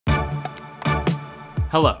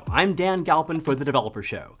Hello, I'm Dan Galpin for The Developer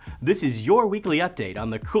Show. This is your weekly update on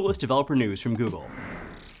the coolest developer news from Google.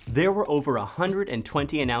 There were over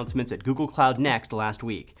 120 announcements at Google Cloud Next last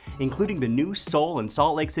week, including the new Seoul and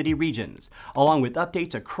Salt Lake City regions, along with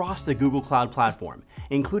updates across the Google Cloud platform,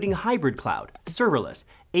 including hybrid cloud, serverless,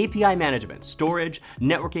 API management, storage,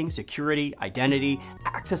 networking, security, identity,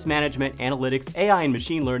 access management, analytics, AI and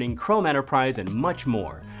machine learning, Chrome Enterprise, and much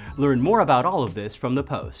more. Learn more about all of this from the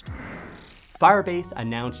post. Firebase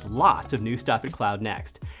announced lots of new stuff at Cloud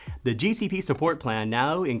Next. The GCP support plan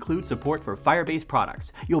now includes support for Firebase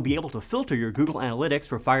products. You'll be able to filter your Google Analytics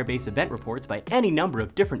for Firebase event reports by any number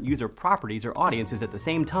of different user properties or audiences at the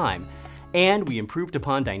same time. And we improved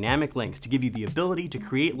upon dynamic links to give you the ability to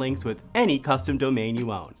create links with any custom domain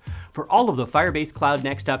you own. For all of the Firebase Cloud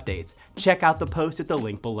Next updates, check out the post at the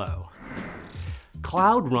link below.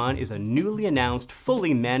 Cloud Run is a newly announced,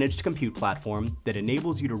 fully managed compute platform that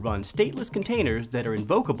enables you to run stateless containers that are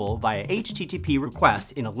invocable via HTTP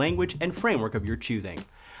requests in a language and framework of your choosing.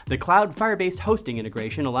 The Cloud Firebase hosting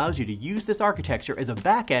integration allows you to use this architecture as a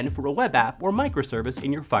backend for a web app or microservice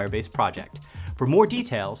in your Firebase project. For more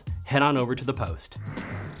details, head on over to the post.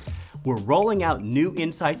 We're rolling out new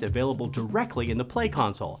insights available directly in the Play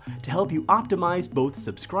console to help you optimize both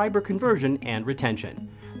subscriber conversion and retention.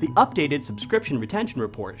 The updated subscription retention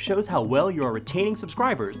report shows how well you are retaining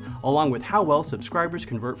subscribers, along with how well subscribers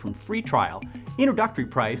convert from free trial, introductory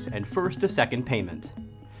price, and first to second payment.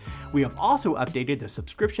 We have also updated the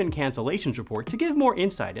subscription cancellations report to give more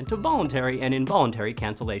insight into voluntary and involuntary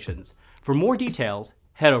cancellations. For more details,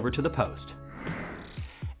 head over to the post.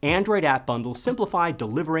 Android app bundles simplify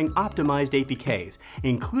delivering optimized APKs,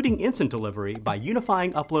 including instant delivery by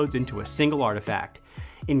unifying uploads into a single artifact.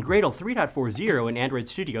 In Gradle 3.40 and Android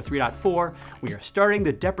Studio 3.4, we are starting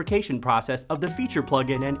the deprecation process of the Feature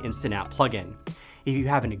plugin and Instant App plugin. If you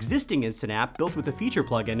have an existing Instant App built with a Feature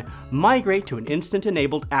plugin, migrate to an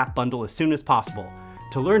instant-enabled app bundle as soon as possible.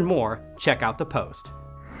 To learn more, check out the post.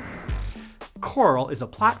 Coral is a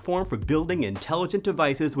platform for building intelligent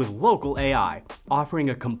devices with local AI,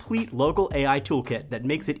 offering a complete local AI toolkit that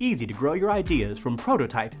makes it easy to grow your ideas from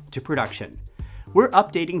prototype to production. We're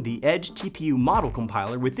updating the Edge TPU model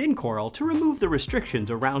compiler within Coral to remove the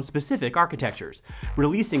restrictions around specific architectures,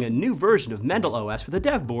 releasing a new version of MendelOS for the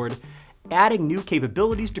dev board, adding new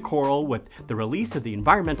capabilities to Coral with the release of the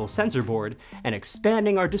environmental sensor board, and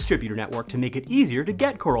expanding our distributor network to make it easier to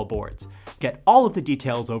get Coral boards. Get all of the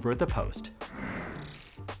details over at the post.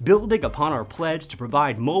 Building upon our pledge to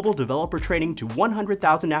provide mobile developer training to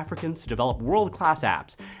 100,000 Africans to develop world-class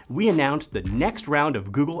apps, we announced the next round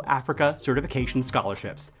of Google Africa Certification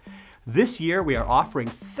Scholarships. This year, we are offering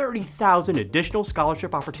 30,000 additional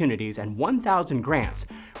scholarship opportunities and 1,000 grants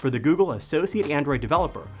for the Google Associate Android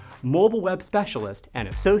Developer, Mobile Web Specialist, and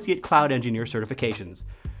Associate Cloud Engineer certifications.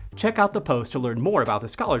 Check out the post to learn more about the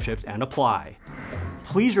scholarships and apply.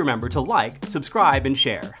 Please remember to like, subscribe, and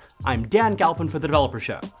share. I'm Dan Galpin for The Developer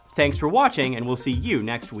Show. Thanks for watching, and we'll see you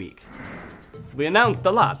next week. We announced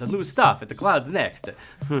a lot of new stuff at the Cloud Next.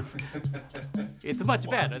 It's much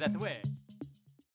better that way.